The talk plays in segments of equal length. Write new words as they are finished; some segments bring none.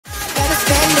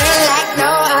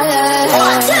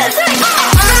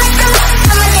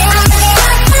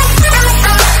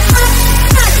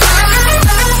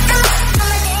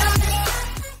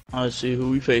Let's see who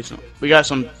we facing. We got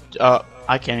some.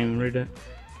 I can't even read it.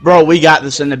 Bro, we got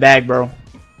this in the bag, bro.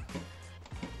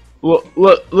 Look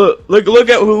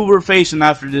at who we're facing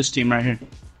after this team right here.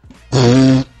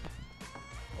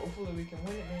 Hopefully we can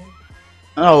win it, man.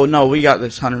 Oh no, we got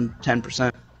this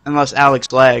 110%. Unless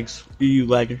Alex lags. You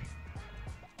lagger.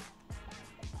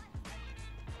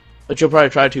 But you'll probably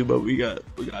try to, but we got it.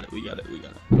 We got it.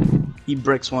 He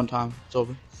bricks one time. It's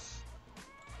over.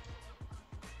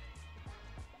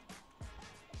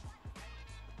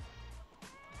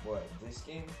 What, this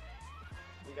game?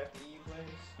 We got the EU players?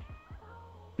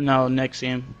 No, next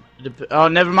game. Oh,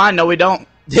 never mind. No, we don't.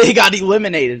 They got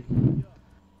eliminated.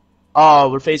 Oh,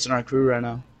 we're facing our crew right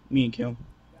now. Me and Kim.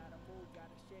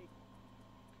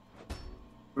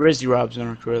 Rizzy Rob's in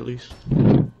our crew at least.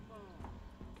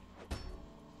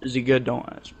 Is he good? Don't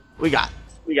ask. We got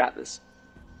this.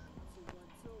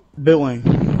 Bitwing.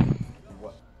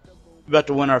 What? We about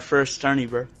to win our first tourney,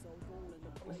 bro.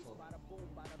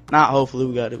 Not hopefully.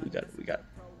 We got it.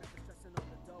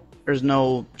 There's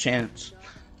no chance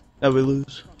that we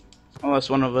lose.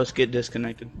 Unless one of us get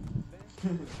disconnected.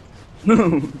 Check your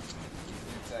IP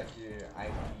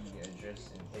address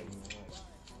and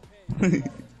hit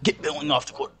me. Get Bitwing off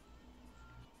the court.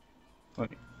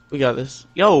 Okay, we got this.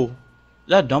 Yo, is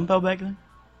that a dumbbell back there?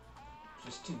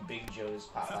 Just two big Joes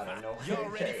pop out of nowhere. Y'all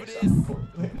ready for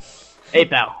this? Hey,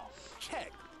 pal.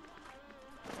 Check.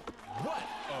 What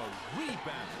a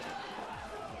rebound.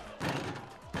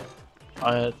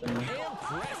 Oh, yeah, that's in there.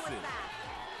 Impressive.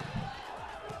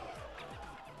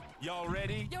 Y'all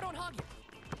ready? Got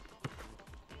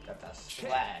that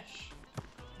splash.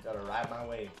 Gotta ride my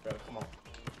wave, bro. Come on.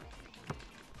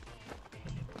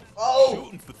 Oh!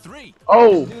 Shooting for three.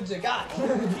 Oh, Dude's a god. Key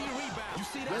rebound. You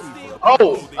see that steal?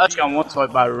 oh, that's got one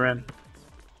swipe by the rim.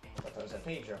 I thought it was a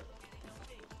Pedro.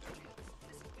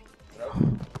 Throw.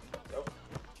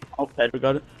 Oh, Pedro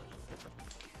got it.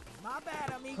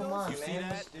 Come on, You see man.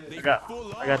 that? This dude. They I got full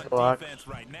the lock. defense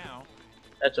right now.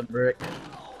 That's a brick. Squeeze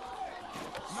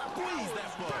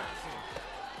that ball.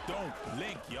 Don't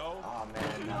blink, yo. Oh,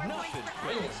 man. Nothing,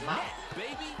 Bring his mouth.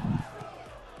 baby.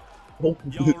 Oh.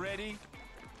 Y'all ready?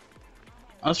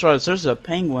 That's right. There's a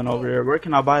penguin over here. Where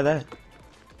can I buy that?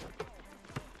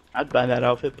 I'd buy that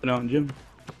outfit, put it on Jim.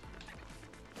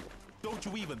 Don't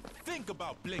you even think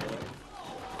about blinking.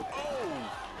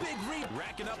 Oh, big read.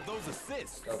 Racking up those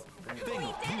assists. Go. Bring it. Thing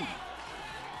of beauty.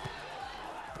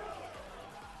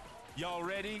 Y'all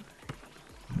ready?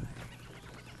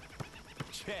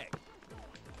 Check.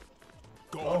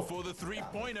 Going for the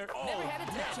three-pointer. Oh,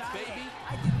 nuts, baby.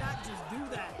 I did not just do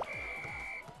that.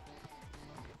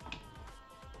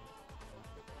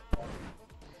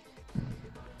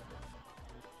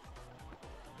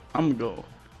 I'm gonna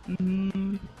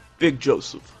go. Big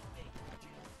Joseph.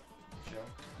 Joe,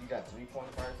 you got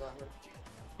 3-point cards on here?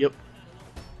 Yep.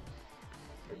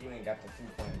 But you ain't got the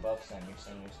 3-point buffs on your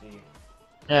seniors, do you?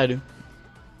 Yeah, I do.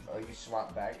 Oh, you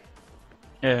swap back?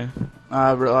 Yeah.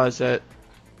 I realized that.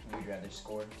 You'd rather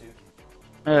score too?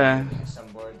 Yeah. Some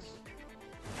boards.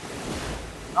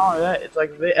 Oh, yeah. It's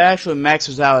like it actually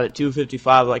maxes out at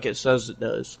 255 like it says it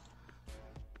does.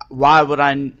 Why would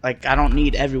I, like, I don't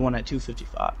need everyone at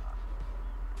 255.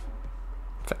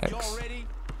 Y'all Facts. ready?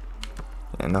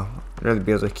 Yeah, no. I'd rather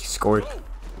be able to score. Oh!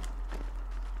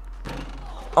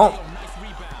 Oh, nice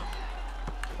rebound.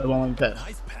 I won't let me pass.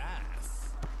 Nice pass.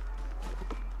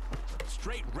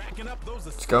 Straight racking up those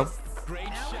assists. Let's go. Great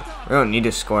shot. We don't need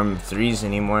to score them threes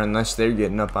anymore unless they're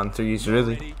getting up on threes,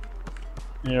 really. Ready?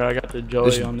 Here, I got the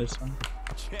Joey on this one.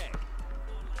 Check.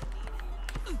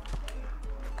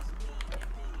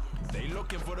 They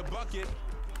looking for the bucket.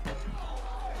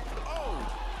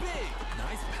 Oh, big.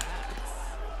 Nice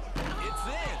pass. It's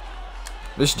in.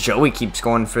 This Joey keeps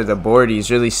going for the board.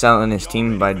 He's really selling his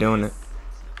team by doing it.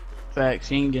 Facts,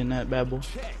 he ain't getting that bad boy.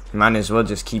 Check. Might as well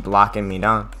just keep locking me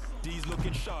down. D's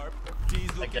looking sharp.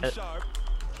 D's looking it. sharp.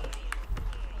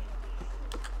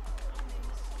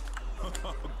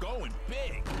 Going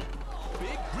big.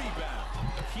 Big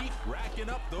rebound. Keep racking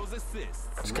up those assists.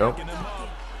 Let's go. Racking them up.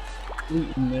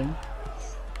 In there.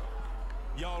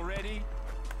 Y'all ready?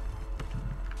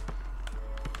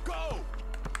 Go!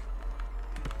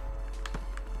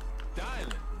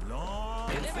 Dialing.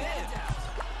 Long. It's in.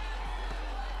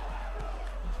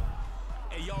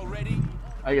 Hey, y'all ready?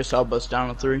 I guess I'll bust down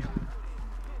a 3.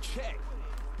 Check.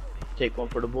 Take one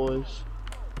for the boys.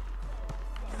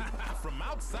 From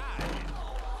outside.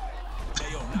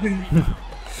 Hey, yo, nice rebound.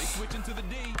 They switching to the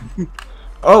D.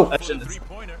 Oh! That's For in the this.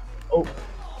 three-pointer. Oh,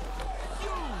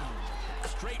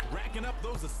 Straight racking up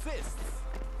those assists.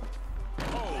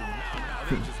 Oh, now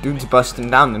they just Dude's busting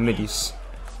down the middies.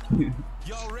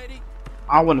 y'all ready?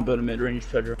 I want to build a mid-range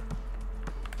treasure.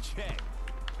 Check.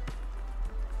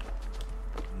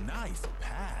 Nice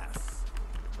pass.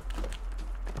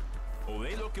 Oh,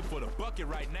 they looking for the bucket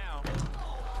right now.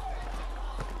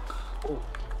 Oh.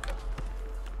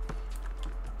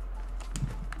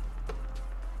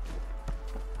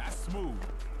 That's smooth.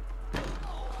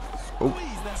 Oh.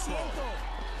 Squeeze that ball.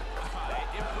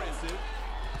 Impressive.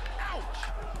 Ouch.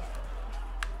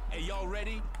 Hey, y'all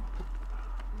ready?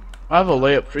 I have a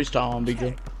layup freestyle on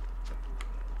BJ.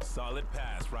 Solid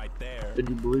pass right there. Did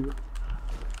you believe it?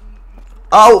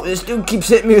 Oh, this dude keeps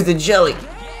hitting me with the jelly.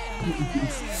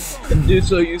 Dude's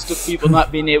so used to people not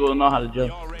being able to know how to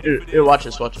jump. Here, watch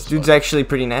this, watch this. Dude's actually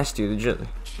pretty nasty with the jelly.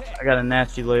 I got a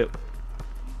nasty layup.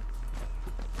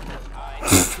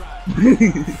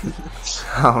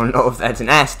 I don't know if that's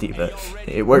nasty, but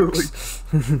it works.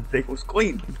 It was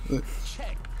clean.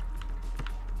 Check.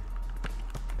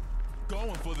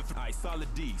 Going for the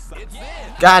solid D. It's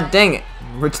in. God dang it.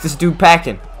 What's this dude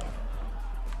packing?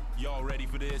 Y'all ready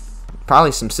for this?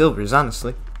 Probably some silvers,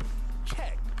 honestly.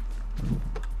 Check.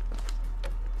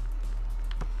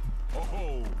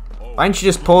 Oh. Why didn't you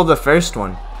just pull the first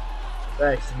one?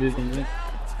 Thanks, dude. Keeps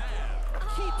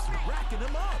racking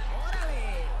them up.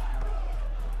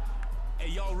 Hey,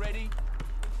 y'all ready?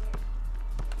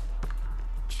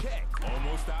 Check.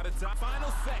 Almost out of time.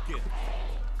 Final second.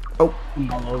 Oh,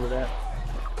 I'm all over that.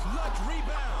 Clutch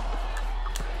rebound.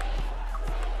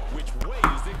 Which way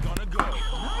is it gonna go?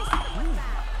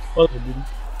 Oh, dude.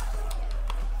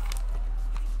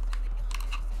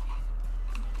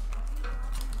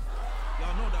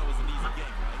 Y'all know that was an easy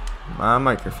game, right? my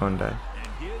microphone died. And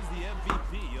here's the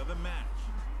MVP of the match.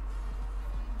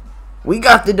 We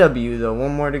got the W, though.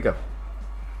 One more to go.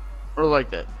 Or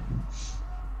like that.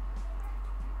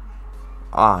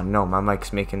 Oh, no, my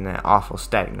mic's making that awful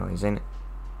static noise, ain't it?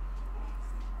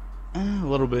 A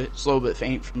little bit. It's a little bit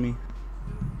faint for me.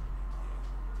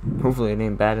 Hopefully it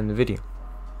ain't bad in the video.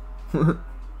 If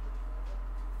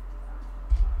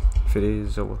it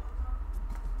is, oh well.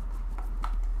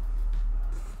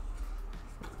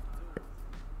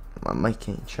 My mic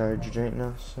ain't charged right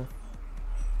now, so.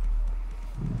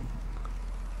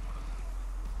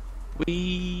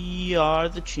 We are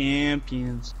the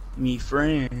champions, me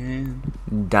friend.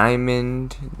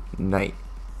 Diamond Knight.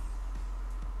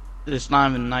 It's not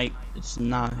even night. It's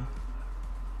 9.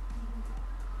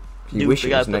 He Dude, wishes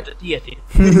forgot night. to put the T at the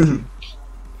end.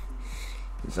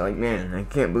 He's like, man, I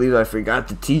can't believe I forgot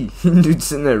the T. Dude's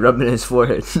sitting there rubbing his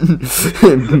forehead. I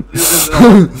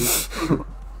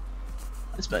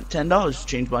spent $10 to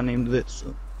change my name to this.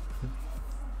 So.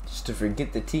 Just to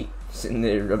forget the T. Sitting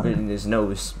there rubbing his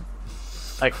nose.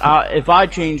 Like, if I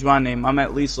change my name, I'm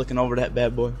at least looking over that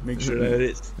bad boy. Make sure that it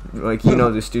is. Like, you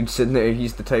know, this dude sitting there,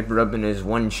 he's the type rubbing his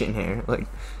one chin hair. Like,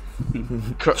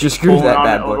 just Just screw that on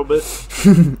bad it a boy. little bit,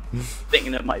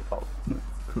 thinking it might fall.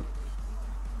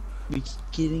 We keep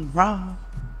getting robbed.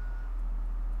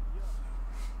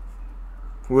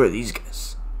 Who are these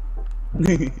guys?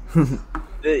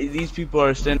 These people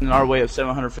are standing in our way of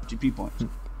 750 P points.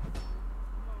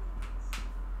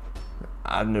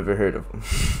 I've never heard of them.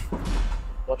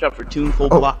 Watch out for Toon Full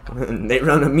Oh, Block. they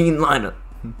run a mean lineup.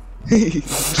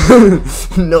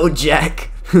 No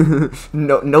jack.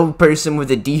 No person with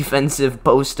a defensive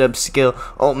post-up skill.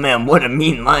 Oh man, what a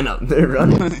mean lineup they're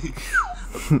running.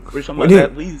 We're talking about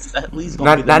at least gonna be the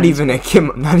Not main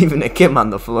even a Kim on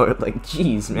the floor. Like,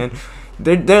 jeez, man.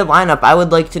 Their lineup. I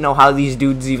would like to know how these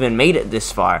dudes even made it this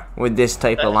far with this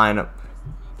type of lineup.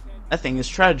 That thing is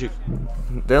tragic.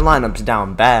 Their lineup's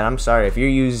down bad. I'm sorry if you're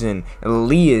using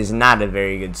Lee is not a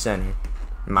very good center,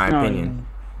 in my opinion.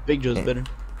 Big Joe's better.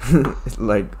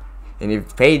 Like, and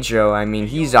if Pedro, I mean,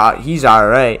 he's all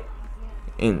right.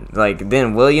 And like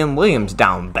then Williams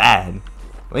down bad.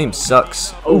 Williams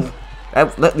sucks. Oh,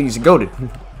 Let these go to.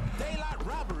 Daylight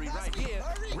robbery right here.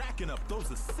 Racking up those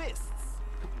assists.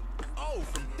 Oh,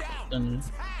 from down.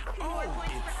 Oh,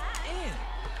 it's in.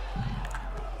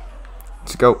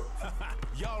 Let's go.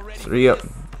 Y'all ready? 3 up.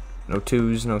 No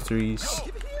 2s, no 3s.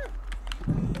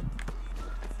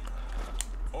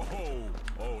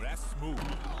 Oh, that's smooth.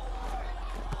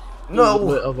 a little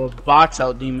bit of a box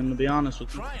out demon, to be honest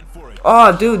with you. Trying for it.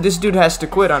 Oh, dude, this dude has to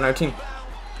quit on our team.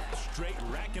 Straight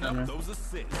racking up those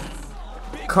assists.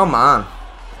 Come on.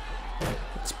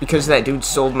 It's because that dude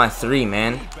sold my 3,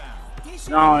 man.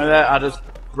 Not only that, I just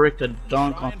bricked a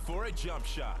dunk on. Trying for a jump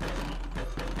shot.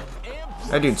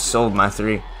 That dude sold my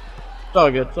 3. It's all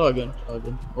good. It's all good. It's all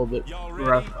good. A little bit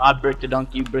rough. I bricked a dunk.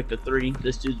 You bricked a 3.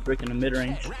 This dude's bricking a mid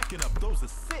range. Racking up those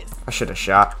assists. I should have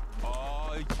shot.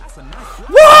 Oh, that's a nice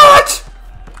What?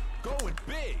 going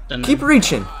big. And Keep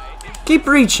reaching. Keep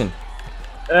reaching.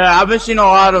 I've been seeing a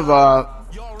lot of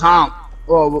comp.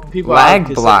 Well, people Lag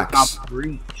consider blocks. comp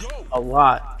reach a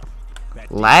lot.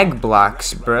 Lag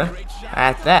blocks, bruh.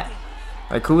 At that.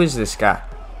 Like, who is this guy?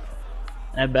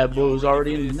 That bad boy was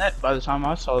already in the net by the time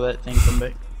I saw that thing come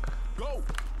back.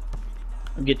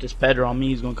 I'll get this Pedro on me.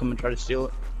 He's gonna come and try to steal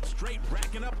it. Straight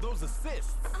racking up those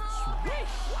assists.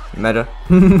 Meta.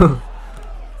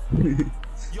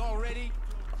 Y'all ready?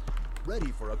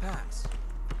 Ready for a pass.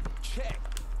 Check.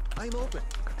 I'm open.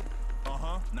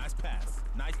 Nice pass.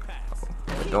 Nice pass.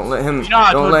 Don't let him. You know,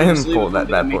 I Don't told let you him to sleep pull with that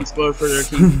them, bad make boy. it score for their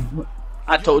team.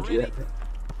 I told you that.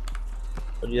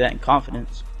 Told you that in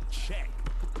confidence. Check.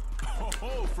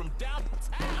 Oh, from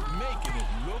downtown, making it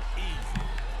look easy.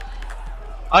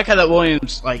 I like how that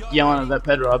Williams like yelling at that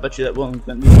Pedro. I bet you that Williams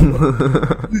didn't do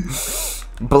that.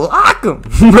 Block him.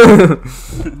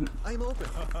 I'm open.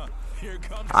 Here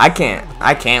comes. I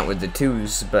can't with the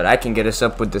 2s, but I can get us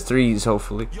up with the 3s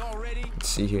hopefully. Y'all ready? Let's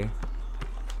see here.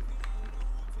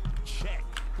 Check.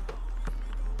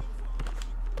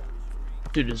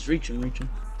 Dude, just reaching.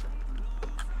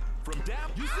 From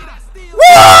down. You see that steal?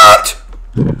 What?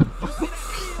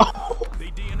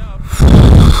 They D'ing up.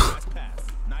 Nice pass.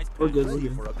 Nice We're pass. good. Ready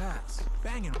for a pass.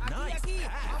 Banging. Nice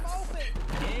pass.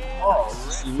 Oh,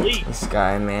 sweet. This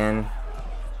guy, man.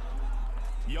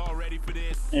 Y'all ready for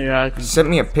this? Yeah, I can. Sent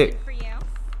me a pic.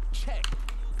 Check.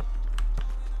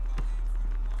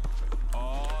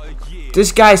 Oh yeah.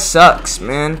 This guy sucks,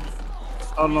 man.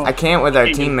 Oh no. I can't with our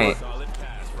teammate. Solid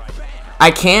pass right there.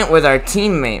 I can't with our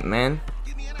teammate, man.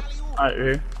 Alright,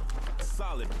 here.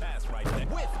 Solid pass right there.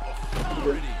 With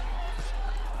authority.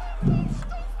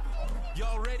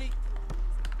 Y'all ready?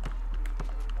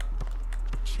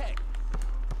 Check.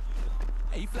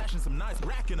 Hey, he flashing some nice,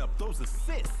 racking up those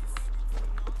assists.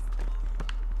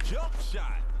 Jump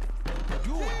shot.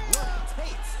 Doing what it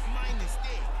takes. My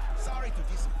mistake. Sorry to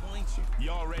disappoint you.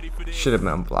 Y'all ready for this? Should have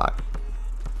been blocked.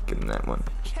 Give him that one.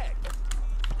 Check.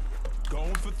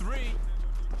 Going for 3.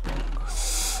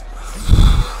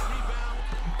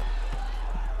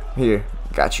 Here,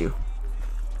 got you.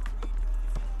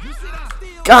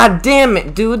 God damn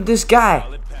it, dude, this guy.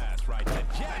 Solid pass right there.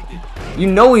 Jacked it. You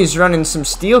know he's running some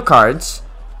steel cards.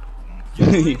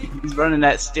 He's running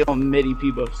that steel midi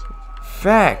P-Bus.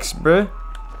 Facts, bruh.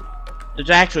 Which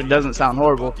actually doesn't sound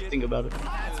horrible if you think about it.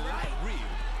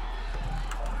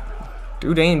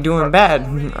 Dude ain't doing bad.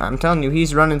 I'm telling you,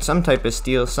 he's running some type of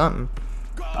steel something.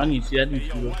 I need to see that new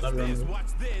P-Bus. I remember. Watch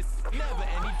this. Never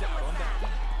any doubt on that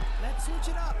one. Let's switch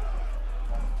it up.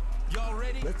 Y'all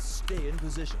ready? Let's stay in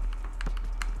position.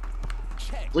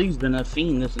 Check. Lee's been a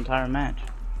fiend this entire match.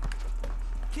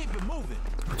 Keep it moving.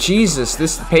 Jesus,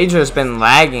 this Pedro's been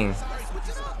lagging.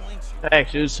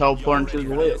 Actually, it's so important to the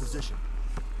wheel. Position.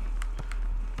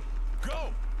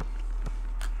 Go.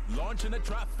 Launching a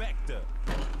trifecta.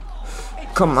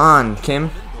 Come on, Kim.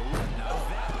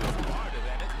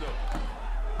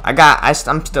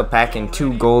 I'm still packing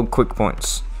 2 gold quick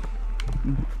points.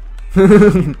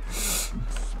 I'm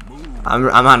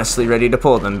honestly ready to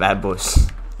pull them bad boys.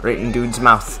 Right in dude's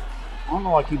mouth. I don't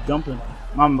know why I keep jumping.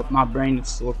 My brain is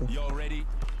slipping. Y'all ready?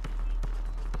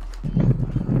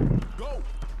 Go.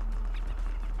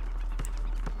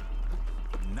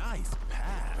 Nice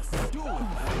pass. Do it,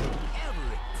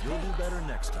 Everett. You'll do better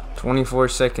next time. 24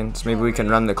 seconds. Maybe we can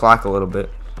run the clock a little bit.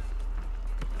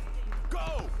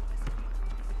 Go.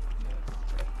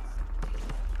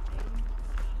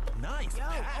 Nice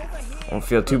pass. Won't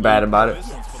feel too bad about it.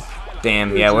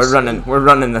 Damn, yeah, we're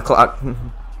running the clock.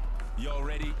 Y'all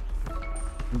ready?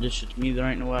 This shit to me, there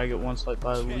ain't no way I get one slight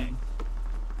by the lead.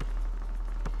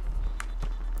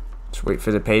 Just wait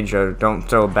for the Pedro. Don't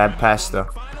throw a bad pass though.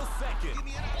 Final second.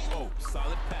 Oh,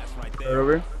 solid pass right there.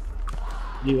 Over.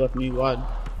 You left me wide.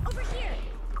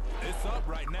 It's up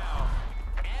right now.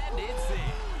 And it's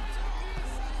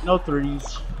in. No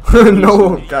threes.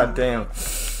 No, goddamn.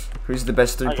 Who's the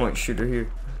best 3-point shooter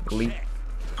here? Elite.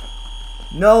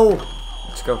 No.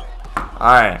 Let's go.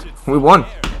 Alright, we won.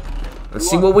 Let's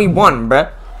see what we won,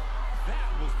 bruh.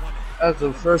 That's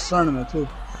the first tournament too.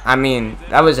 I mean,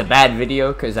 that was a bad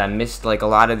video because I missed like a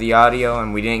lot of the audio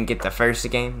and we didn't get the first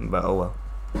game, but oh well.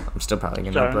 I'm still probably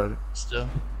gonna upload it. Still.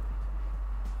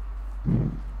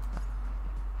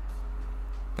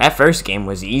 That first game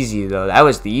was easy though. That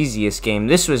was the easiest game.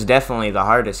 This was definitely the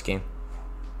hardest game.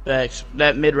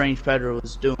 That mid-range Pedro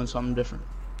was doing something different.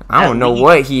 I don't know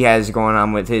what he has going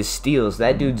on with his steals.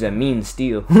 That dude's a mean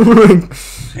steal.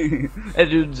 That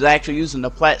dude's actually using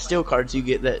the plat steel cards you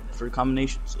get that for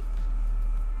combinations.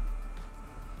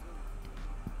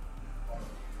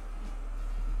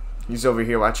 He's over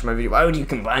here watching my video. Why would you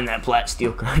combine that plat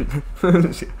steel card?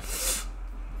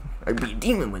 I'd be a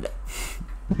demon with it.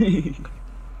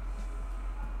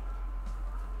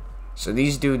 So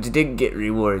these dudes did get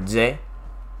rewards, eh?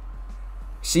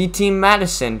 See, Team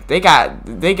Madison, they got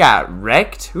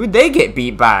wrecked. Who'd they get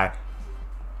beat by?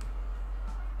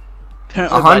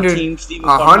 Apparently by Team Steven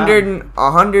Farmland.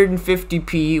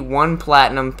 150p, 1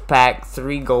 platinum pack,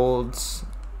 3 golds,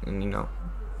 and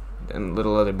and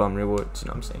little other bum rewards. You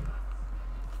know what I'm saying?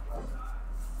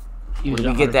 Did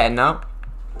we get that now?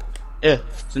 Yeah,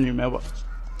 it's in your mailbox.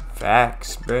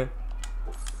 Facts, bruh.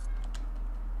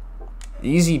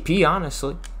 Easy P,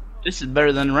 honestly. This is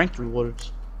better than ranked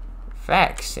rewards.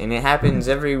 Facts, and it happens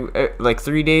like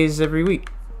 3 days every week.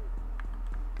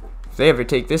 If they ever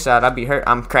take this out, I'll be hurt.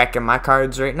 I'm cracking my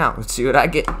cards right now. Let's see what I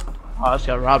get. Oh, I just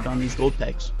got robbed on these gold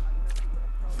packs.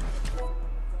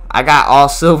 I got all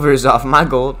silvers off my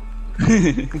gold.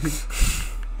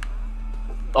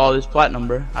 Oh, this platinum,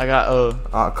 bro. I got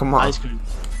oh, come on. ice cream.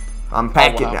 I'm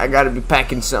packing. Oh, wow. I gotta be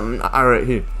packing something. All right,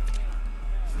 here.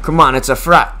 Come on, it's a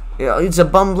frat. It's a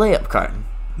bum layup card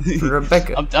for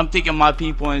Rebecca. I'm taking my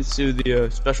P points to the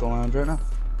special lounge right now.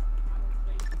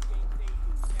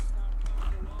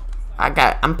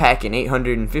 I'm packing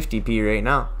 850p right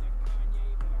now.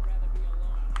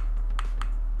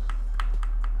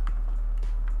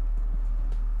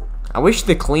 I wish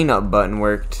the cleanup button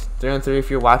worked. 3 on 3 if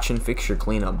you're watching, fix your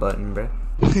cleanup button, bruh.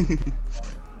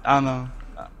 I don't know.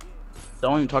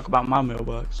 Don't even talk about my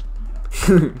mailbox.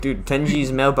 Dude,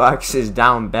 Tenji's mailbox is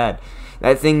down bad.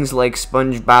 That thing's like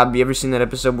SpongeBob. You ever seen that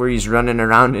episode where he's running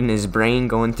around in his brain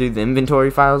going through the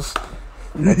inventory files?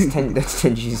 That's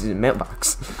Tenji's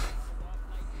mailbox.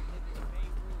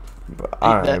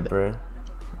 Alright, bro.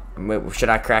 Wait, should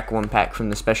I crack 1 pack from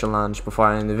the special lounge before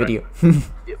I end the video?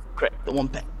 Yep, crack the 1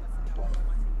 pack.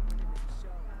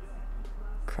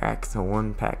 Crack the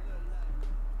 1 pack.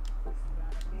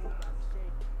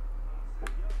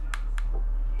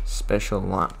 Special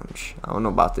lounge. I don't know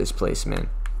about this place, man.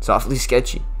 It's awfully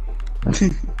sketchy.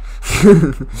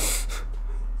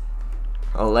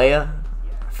 Alea,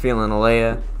 feeling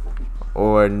Alea,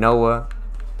 or Noah.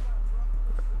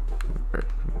 Or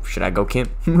should I go Kim?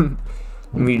 I'm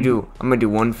gonna do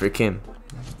 1 for Kim.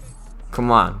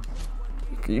 Come on.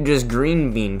 You just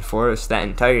green beaned for us that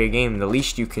entire game. The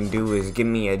least you can do is give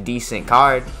me a decent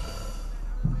card.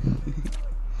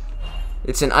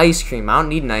 It's an ice cream. I don't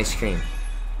need an ice cream.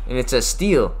 And it's a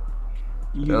steal.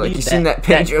 You seen that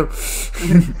Pedro?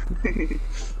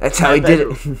 That's how he did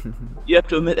it. You have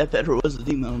to admit that Pedro was the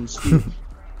demon on the steal.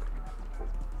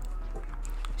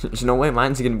 There's no way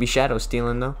mine's gonna be shadow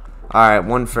stealing though. Alright,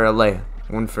 1 for Alea.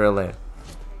 1 for Alea.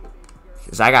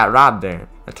 Cause I got robbed there.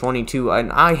 A 22.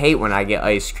 And I hate when I get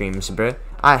ice creams, bruh.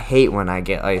 I hate when I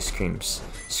get ice creams.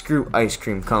 Screw ice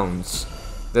cream cones.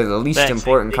 They're the least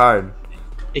important card.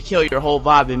 They kill your whole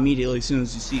vibe immediately as soon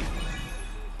as you see it.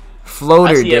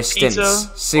 Floater distance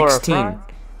 16.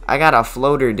 I got a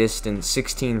floater distance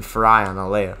 16 fry on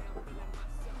Alea.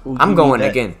 Ooh, I'm going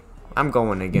again. I'm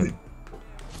going again.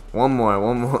 1 more,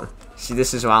 1 more. See,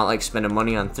 this is why I don't like spending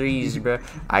money on 3s, bro.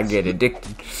 I get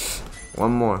addicted.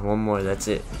 1 more, that's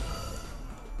it.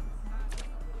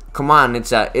 Come on,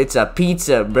 it's a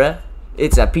pizza, bruh.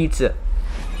 It's a pizza.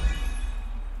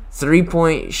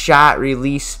 3-point shot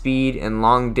release speed and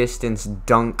long distance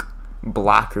dunk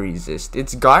block resist.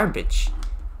 It's garbage.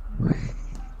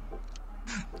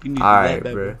 Alright,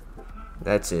 bro.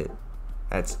 That's it.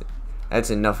 That's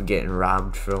enough getting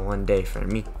robbed for 1 day for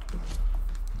me.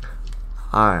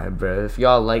 Alright, bro. If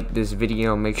y'all like this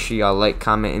video, make sure y'all like,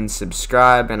 comment, and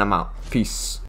subscribe. And I'm out. Peace.